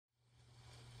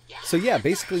So yeah,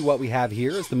 basically what we have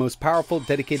here is the most powerful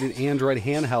dedicated Android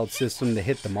handheld system to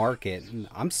hit the market. And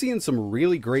I'm seeing some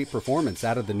really great performance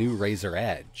out of the new Razer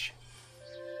Edge.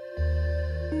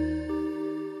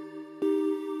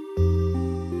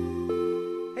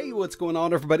 What's going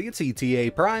on, everybody? It's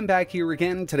etaprime back here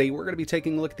again. Today we're going to be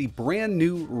taking a look at the brand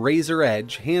new Razer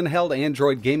Edge handheld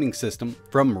Android gaming system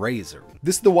from Razer.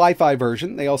 This is the Wi-Fi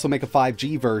version. They also make a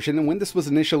 5G version, and when this was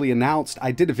initially announced,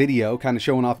 I did a video kind of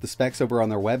showing off the specs over on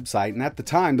their website, and at the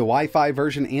time the Wi-Fi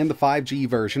version and the 5G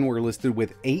version were listed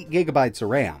with 8 GB of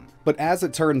RAM. But as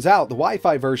it turns out, the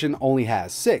Wi-Fi version only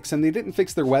has 6, and they didn't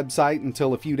fix their website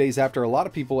until a few days after a lot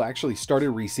of people actually started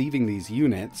receiving these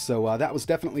units, so that was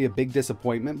definitely a big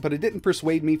disappointment, but it didn't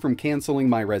persuade me from canceling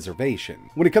my reservation.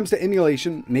 When it comes to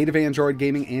emulation, native Android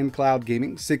gaming and cloud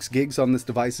gaming, 6 gigs on this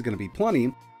device is going to be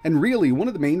plenty, and really one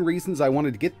of the main reasons I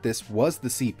wanted to get this was the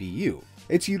CPU.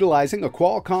 It's utilizing a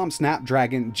Qualcomm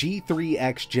Snapdragon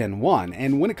G3X Gen 1,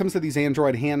 and when it comes to these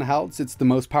Android handhelds, it's the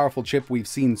most powerful chip we've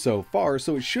seen so far,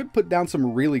 so it should put down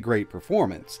some really great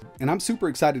performance. And I'm super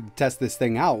excited to test this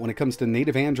thing out when it comes to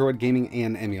native Android gaming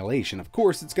and emulation. Of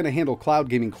course, it's going to handle cloud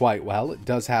gaming quite well. It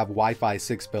does have Wi-Fi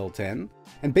 6 built in.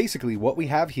 And basically what we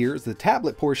have here is the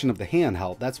tablet portion of the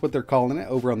handheld. That's what they're calling it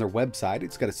over on their website.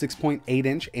 It's got a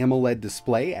 6.8-inch AMOLED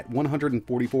display at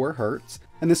 144 Hz.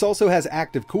 And this also has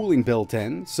active cooling built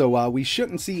in, so we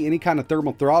shouldn't see any kind of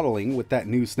thermal throttling with that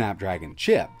new Snapdragon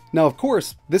chip. Now, of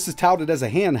course, this is touted as a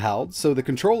handheld, so the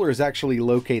controller is actually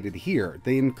located here.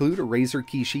 They include a Razer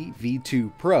Kishi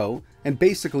V2 Pro, and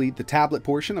basically the tablet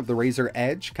portion of the Razer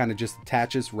Edge kind of just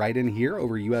attaches right in here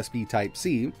over USB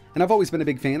Type-C. And I've always been a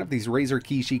big fan of these Razer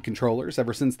Kishi controllers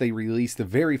ever since they released the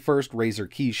very first Razer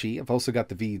Kishi. I've also got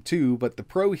the V2, but the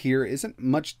Pro here isn't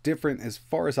much different as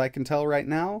far as I can tell right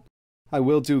now. I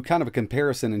will do kind of a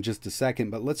comparison in just a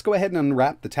second, but let's go ahead and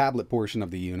unwrap the tablet portion of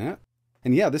the unit.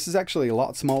 And yeah, this is actually a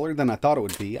lot smaller than I thought it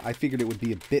would be. I figured it would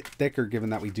be a bit thicker given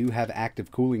that we do have active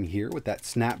cooling here with that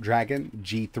Snapdragon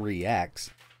G3X.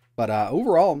 But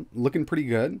overall, looking pretty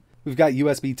good. We've got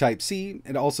USB Type-C.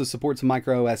 It also supports a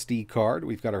micro SD card.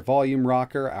 We've got our volume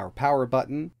rocker, our power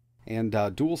button,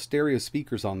 and dual stereo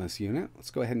speakers on this unit.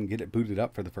 Let's go ahead and get it booted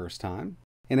up for the first time.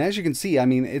 And as you can see, I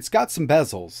mean, it's got some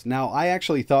bezels. Now, I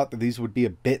actually thought that these would be a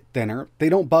bit thinner. They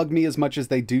don't bug me as much as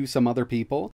they do some other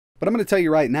people. But I'm going to tell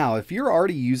you right now, if you're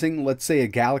already using, let's say, a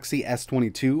Galaxy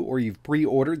S22 or you've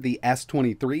pre-ordered the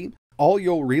S23, all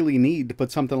you'll really need to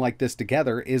put something like this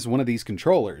together is one of these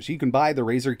controllers. You can buy the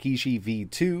Razer Kishi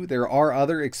V2. There are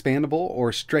other expandable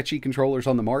or stretchy controllers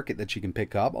on the market that you can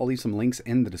pick up. I'll leave some links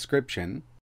in the description.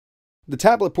 The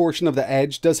tablet portion of the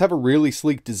Edge does have a really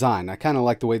sleek design. I kind of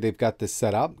like the way they've got this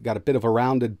set up. Got a bit of a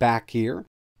rounded back here.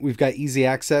 We've got easy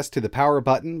access to the power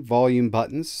button, volume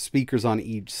buttons, speakers on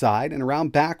each side, and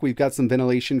around back we've got some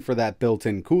ventilation for that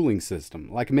built-in cooling system.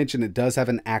 Like I mentioned, it does have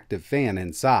an active fan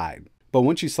inside. But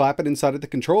once you slap it inside of the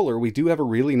controller, we do have a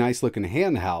really nice looking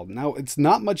handheld. Now, it's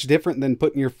not much different than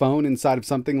putting your phone inside of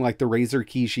something like the Razer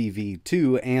Kishi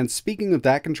V2, and speaking of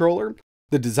that controller,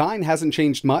 the design hasn't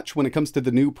changed much when it comes to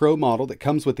the new Pro model that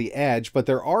comes with the Edge, but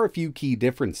there are a few key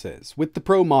differences. With the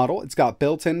Pro model, it's got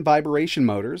built-in vibration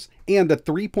motors and a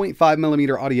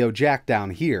 3.5mm audio jack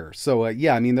down here. So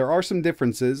yeah, I mean, there are some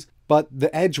differences, but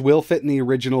the Edge will fit in the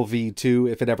original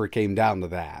V2 if it ever came down to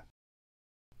that.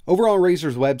 Over on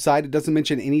Razer's website, it doesn't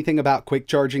mention anything about quick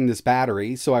charging this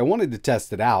battery, so I wanted to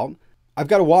test it out. I've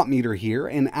got a watt meter here,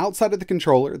 and outside of the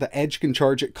controller, the Edge can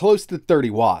charge at close to 30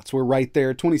 watts. We're right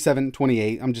there, 27,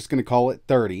 28, I'm just going to call it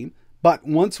 30. But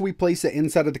once we place it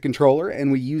inside of the controller and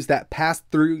we use that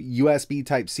pass-through USB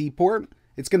Type-C port,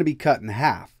 it's going to be cut in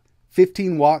half.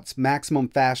 15 watts maximum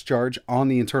fast charge on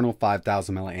the internal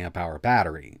 5000 mAh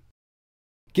battery.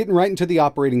 Getting right into the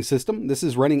operating system, this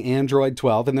is running Android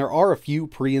 12, and there are a few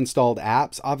pre-installed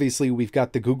apps. Obviously, we've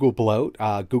got the Google Bloat,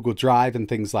 Google Drive, and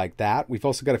things like that. We've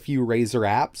also got a few Razer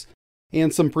apps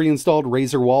and some pre-installed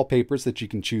Razer wallpapers that you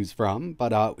can choose from.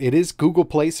 But it is Google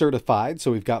Play certified,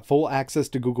 so we've got full access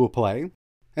to Google Play.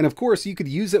 And of course, you could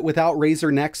use it without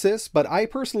Razer Nexus, but I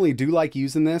personally do like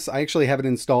using this. I actually have it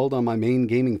installed on my main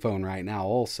gaming phone right now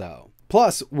also.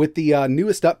 Plus, with the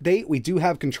newest update, we do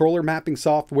have controller mapping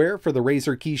software for the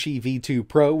Razer Kishi V2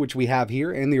 Pro, which we have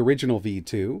here, and the original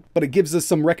V2. But it gives us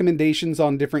some recommendations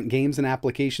on different games and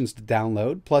applications to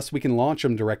download, plus we can launch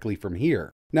them directly from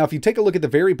here. Now, if you take a look at the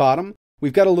very bottom,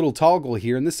 we've got a little toggle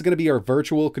here, and this is going to be our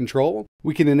virtual control.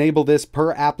 We can enable this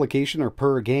per application or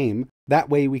per game. That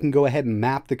way we can go ahead and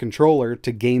map the controller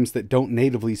to games that don't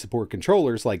natively support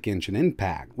controllers like Genshin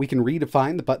Impact. We can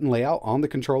redefine the button layout on the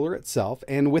controller itself,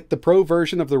 and with the Pro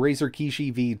version of the Razer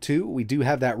Kishi V2, we do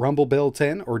have that rumble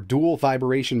built-in or dual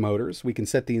vibration motors. We can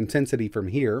set the intensity from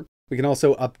here. We can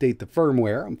also update the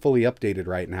firmware. I'm fully updated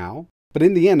right now. But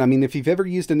in the end, I mean, if you've ever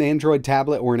used an Android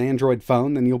tablet or an Android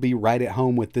phone, then you'll be right at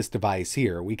home with this device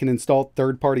here. We can install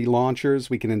third-party launchers.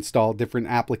 We can install different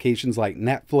applications like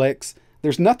Netflix.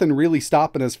 There's nothing really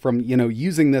stopping us from,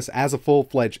 using this as a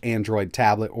full-fledged Android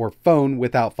tablet or phone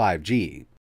without 5G.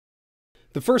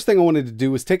 The first thing I wanted to do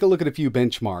was take a look at a few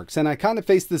benchmarks, and I kind of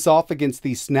faced this off against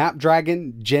the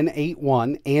Snapdragon Gen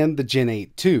 8.1 and the Gen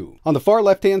 8.2. On the far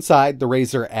left-hand side, the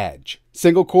Razer Edge.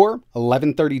 Single core,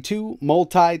 1132,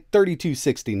 multi,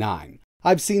 3269.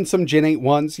 I've seen some Gen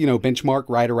 8.1s, benchmark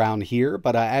right around here,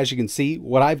 but as you can see,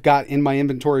 what I've got in my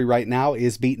inventory right now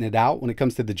is beating it out when it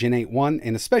comes to the Gen 8.1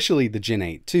 and especially the Gen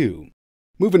 8.2.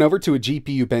 Moving over to a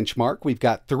GPU benchmark, we've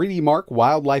got 3D Mark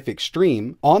Wildlife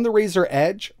Extreme on the Razer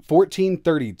Edge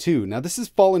 1432. Now this has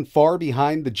fallen far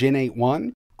behind the Gen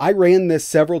 8.1. I ran this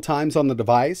several times on the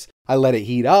device. I let it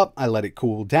heat up, I let it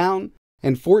cool down,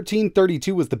 and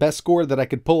 1432 was the best score that I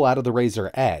could pull out of the Razer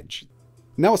Edge.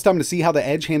 Now it's time to see how the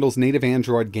Edge handles native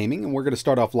Android gaming, and we're going to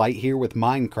start off light here with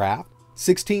Minecraft.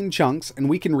 16 chunks, and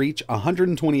we can reach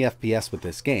 120 FPS with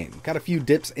this game. Got a few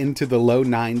dips into the low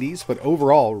 90s, but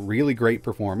overall, really great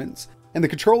performance. And the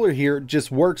controller here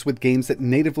just works with games that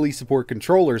natively support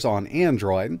controllers on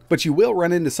Android, but you will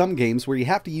run into some games where you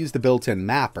have to use the built-in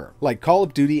mapper, like Call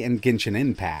of Duty and Genshin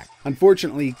Impact.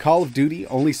 Unfortunately, Call of Duty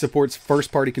only supports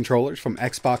first-party controllers from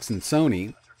Xbox and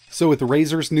Sony, so with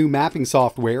Razer's new mapping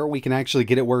software, we can actually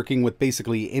get it working with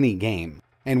basically any game.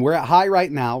 And we're at high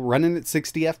right now, running at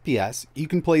 60 FPS. You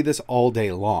can play this all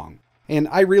day long. And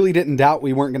I really didn't doubt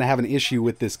we weren't going to have an issue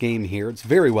with this game here. It's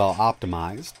very well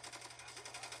optimized.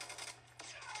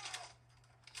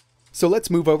 So let's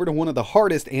move over to one of the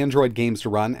hardest Android games to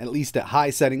run, at least at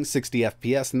high settings, 60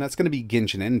 FPS, and that's going to be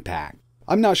Genshin Impact.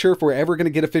 I'm not sure if we're ever going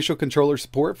to get official controller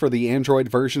support for the Android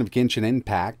version of Genshin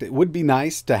Impact. It would be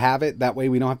nice to have it, that way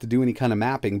we don't have to do any kind of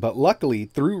mapping, but luckily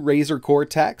through Razer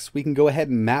Cortex we can go ahead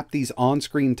and map these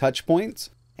on-screen touch points,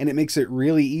 and it makes it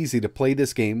really easy to play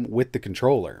this game with the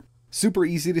controller. Super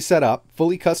easy to set up,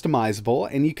 fully customizable,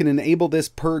 and you can enable this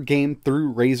per game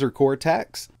through Razer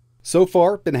Cortex. So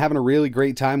far, been having a really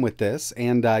great time with this,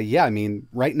 and yeah, I mean,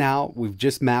 right now we've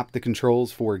just mapped the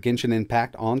controls for Genshin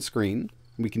Impact on screen.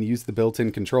 We can use the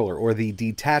built-in controller or the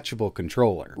detachable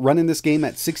controller. Running this game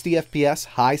at 60 FPS,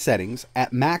 high settings.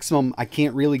 At maximum, I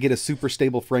can't really get a super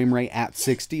stable frame rate at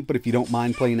 60, but if you don't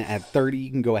mind playing it at 30, you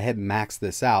can go ahead and max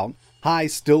this out. High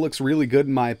still looks really good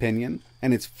in my opinion,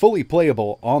 and it's fully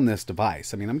playable on this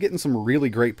device. I mean, I'm getting some really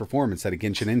great performance out of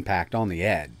Genshin Impact on the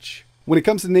Edge. When it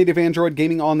comes to native Android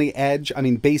gaming on the Edge, I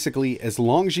mean, basically, as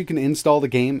long as you can install the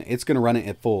game, it's going to run it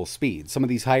at full speed. Some of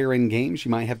these higher-end games,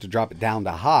 you might have to drop it down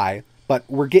to high, but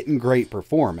we're getting great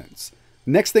performance.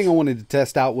 Next thing I wanted to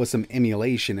test out was some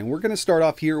emulation, and we're going to start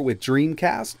off here with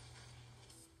Dreamcast.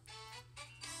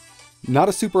 Not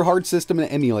a super hard system to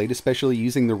emulate, especially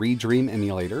using the Redream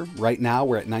emulator. Right now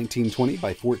we're at 1920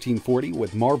 by 1440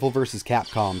 with Marvel vs.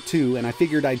 Capcom 2, and I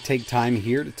figured I'd take time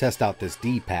here to test out this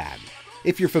D-pad.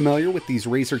 If you're familiar with these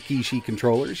Razer Kishi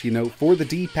controllers, for the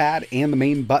D-pad and the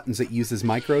main buttons it uses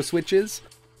micro switches.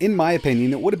 In my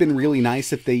opinion, it would have been really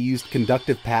nice if they used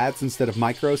conductive pads instead of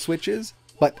micro switches,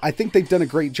 but I think they've done a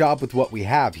great job with what we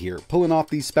have here. Pulling off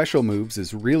these special moves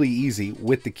is really easy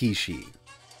with the Kishi.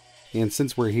 And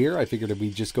since we're here, I figured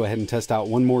we'd just go ahead and test out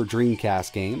one more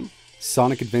Dreamcast game.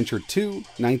 Sonic Adventure 2,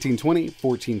 1920,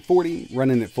 1440,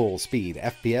 running at full speed.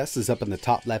 FPS is up in the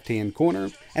top left-hand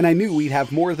corner, and I knew we'd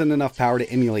have more than enough power to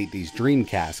emulate these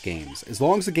Dreamcast games. As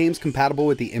long as the game's compatible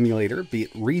with the emulator, be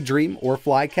it Redream or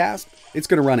Flycast, it's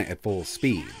going to run it at full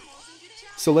speed.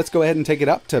 So let's go ahead and take it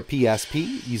up to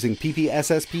PSP using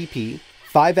PPSSPP,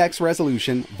 5x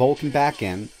resolution, Vulkan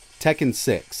backend, Tekken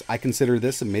 6. I consider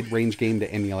this a mid-range game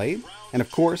to emulate, and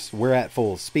of course, we're at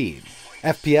full speed.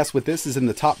 FPS with this is in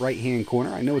the top right hand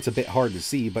corner. I know it's a bit hard to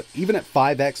see, but even at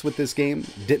 5x with this game,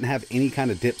 didn't have any kind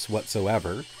of dips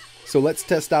whatsoever. So let's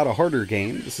test out a harder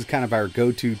game. This is kind of our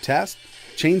go-to test,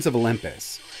 Chains of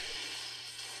Olympus.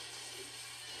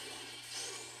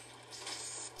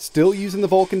 Still using the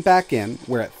Vulkan backend,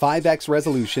 we're at 5x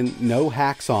resolution, no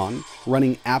hacks on,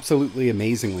 running absolutely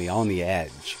amazingly on the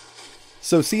Edge.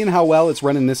 So seeing how well it's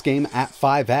running this game at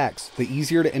 5x, the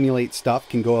easier to emulate stuff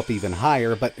can go up even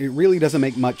higher, but it really doesn't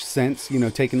make much sense,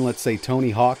 taking let's say Tony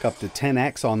Hawk up to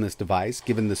 10x on this device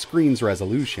given the screen's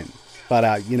resolution.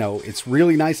 but you know, it's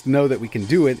really nice to know that we can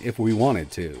do it if we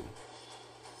wanted to.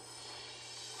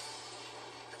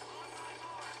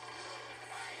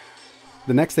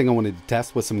 The next thing I wanted to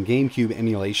test was some Gamecube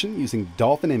emulation using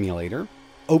Dolphin emulator,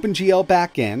 OpenGL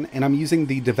backend, and I'm using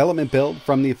the development build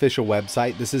from the official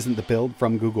website. This isn't the build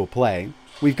from Google Play.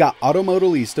 We've got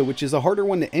Automodalista, which is a harder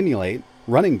one to emulate,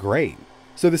 running great.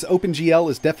 So this OpenGL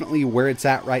is definitely where it's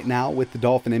at right now with the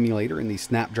Dolphin emulator and these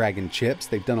Snapdragon chips.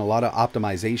 They've done a lot of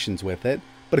optimizations with it,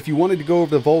 but if you wanted to go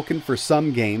over the Vulkan for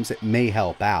some games, it may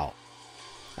help out.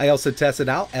 I also tested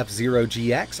out F-Zero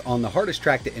GX on the hardest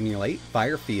track to emulate,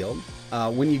 Firefield.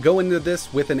 When you go into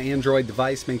this with an Android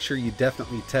device, make sure you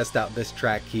definitely test out this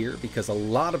track here, because a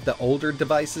lot of the older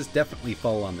devices definitely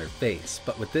fall on their face.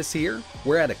 But with this here,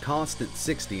 we're at a constant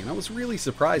 60, and I was really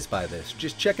surprised by this.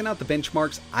 Just checking out the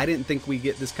benchmarks, I didn't think we'd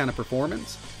get this kind of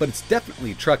performance, but it's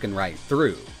definitely trucking right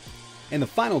through. And the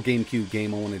final GameCube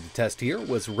game I wanted to test here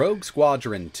was Rogue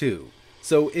Squadron 2.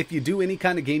 So if you do any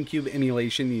kind of GameCube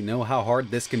emulation, you know how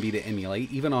hard this can be to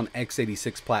emulate, even on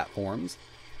x86 platforms.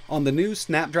 On the new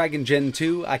Snapdragon Gen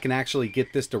 2, I can actually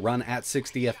get this to run at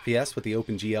 60 FPS with the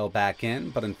OpenGL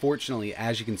backend, but unfortunately,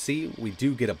 as you can see, we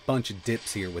do get a bunch of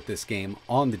dips here with this game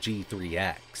on the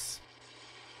G3X.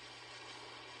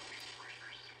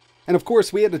 And of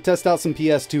course, we had to test out some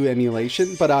PS2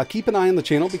 emulation, but keep an eye on the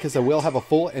channel because I will have a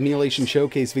full emulation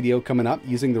showcase video coming up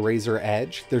using the Razer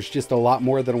Edge. There's just a lot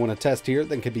more that I want to test here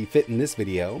than could be fit in this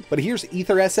video. But here's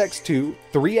EtherSX2,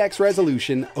 3x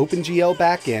resolution, OpenGL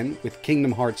backend with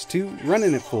Kingdom Hearts 2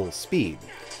 running at full speed.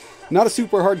 Not a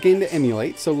super hard game to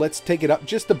emulate, so let's take it up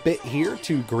just a bit here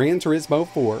to Gran Turismo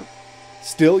 4.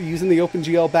 Still using the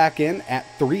OpenGL backend at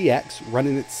 3x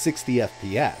running at 60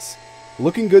 FPS.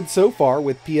 Looking good so far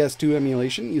with PS2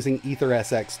 emulation using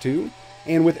EtherSX2,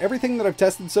 and with everything that I've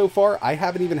tested so far, I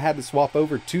haven't even had to swap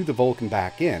over to the Vulkan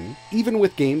backend, even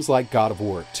with games like God of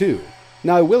War 2.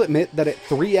 Now I will admit that at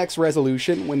 3x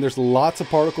resolution, when there's lots of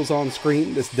particles on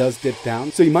screen, this does dip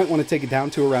down, so you might want to take it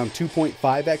down to around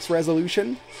 2.5x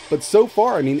resolution, but so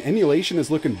far, I mean, emulation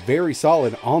is looking very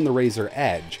solid on the Razer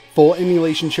Edge. Full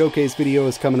emulation showcase video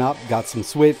is coming up, got some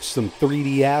Switch, some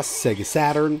 3DS, Sega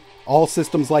Saturn. All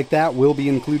systems like that will be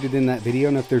included in that video,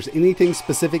 and if there's anything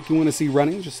specific you want to see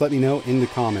running, just let me know in the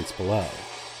comments below.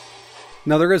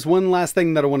 Now there is one last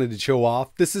thing that I wanted to show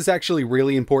off. This is actually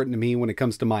really important to me when it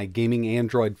comes to my gaming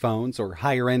Android phones or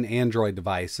higher end Android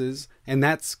devices, and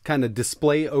that's kind of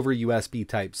display over USB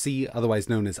Type-C, otherwise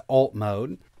known as alt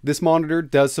mode. This monitor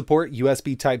does support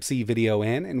USB Type-C video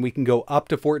in, and we can go up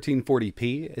to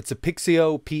 1440p. It's a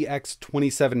Pixio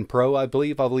PX27 Pro, I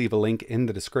believe. I'll leave a link in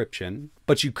the description.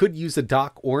 But you could use a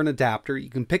dock or an adapter. You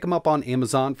can pick them up on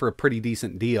Amazon for a pretty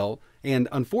decent deal. And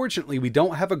unfortunately, we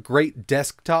don't have a great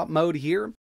desktop mode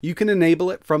here. You can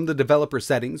enable it from the developer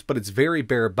settings, but it's very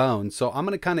bare bones. So I'm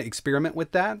going to kind of experiment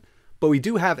with that. But we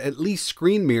do have at least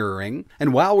screen mirroring,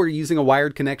 and while we're using a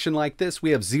wired connection like this,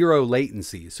 we have zero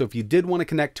latency. So if you did want to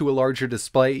connect to a larger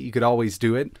display, you could always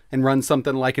do it and run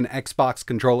something like an Xbox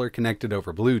controller connected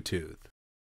over Bluetooth.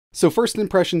 So first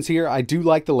impressions here, I do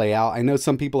like the layout. I know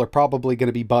some people are probably going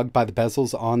to be bugged by the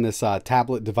bezels on this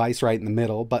tablet device right in the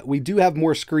middle, but we do have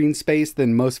more screen space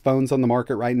than most phones on the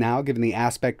market right now, given the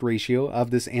aspect ratio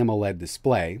of this AMOLED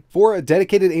display. For a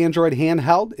dedicated Android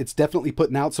handheld, it's definitely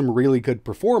putting out some really good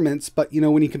performance, but you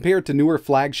know, when you compare it to newer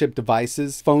flagship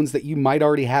devices, phones that you might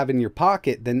already have in your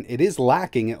pocket, then it is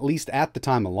lacking, at least at the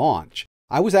time of launch.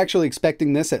 I was actually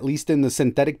expecting this, at least in the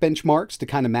synthetic benchmarks, to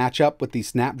kind of match up with the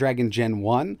Snapdragon Gen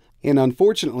 1. And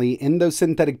unfortunately, in those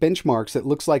synthetic benchmarks, it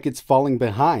looks like it's falling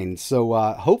behind. So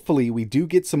hopefully we do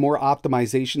get some more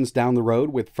optimizations down the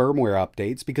road with firmware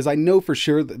updates, because I know for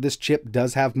sure that this chip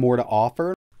does have more to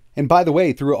offer. And by the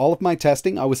way, through all of my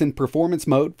testing, I was in performance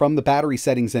mode from the battery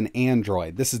settings in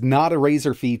Android. This is not a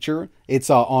Razer feature. It's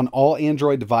on all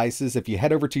Android devices. If you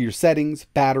head over to your settings,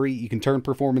 battery, you can turn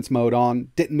performance mode on.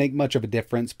 Didn't make much of a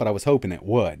difference, but I was hoping it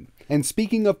would. And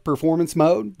speaking of performance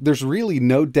mode, there's really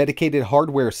no dedicated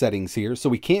hardware settings here, so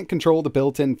we can't control the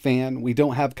built-in fan. We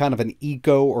don't have kind of an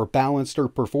eco or balanced or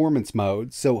performance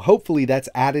mode, so hopefully that's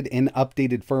added in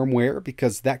updated firmware,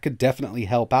 because that could definitely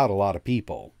help out a lot of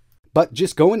people. But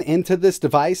just going into this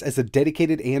device as a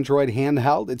dedicated Android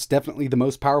handheld, it's definitely the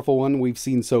most powerful one we've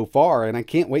seen so far, and I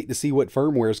can't wait to see what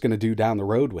firmware is going to do down the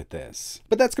road with this.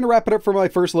 But that's going to wrap it up for my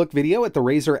first look video at the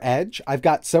Razer Edge. I've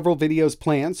got several videos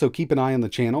planned, so keep an eye on the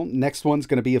channel. Next one's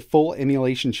going to be a full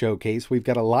emulation showcase. We've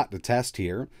got a lot to test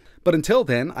here. But until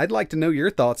then, I'd like to know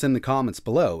your thoughts in the comments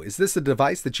below. Is this a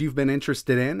device that you've been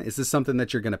interested in? Is this something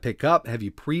that you're going to pick up? Have you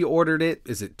pre-ordered it?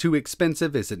 Is it too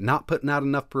expensive? Is it not putting out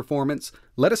enough performance?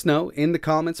 Let us know in the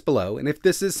comments below. And if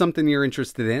this is something you're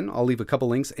interested in, I'll leave a couple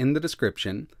links in the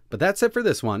description. But that's it for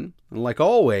this one. And like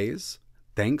always,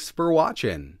 thanks for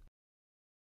watching.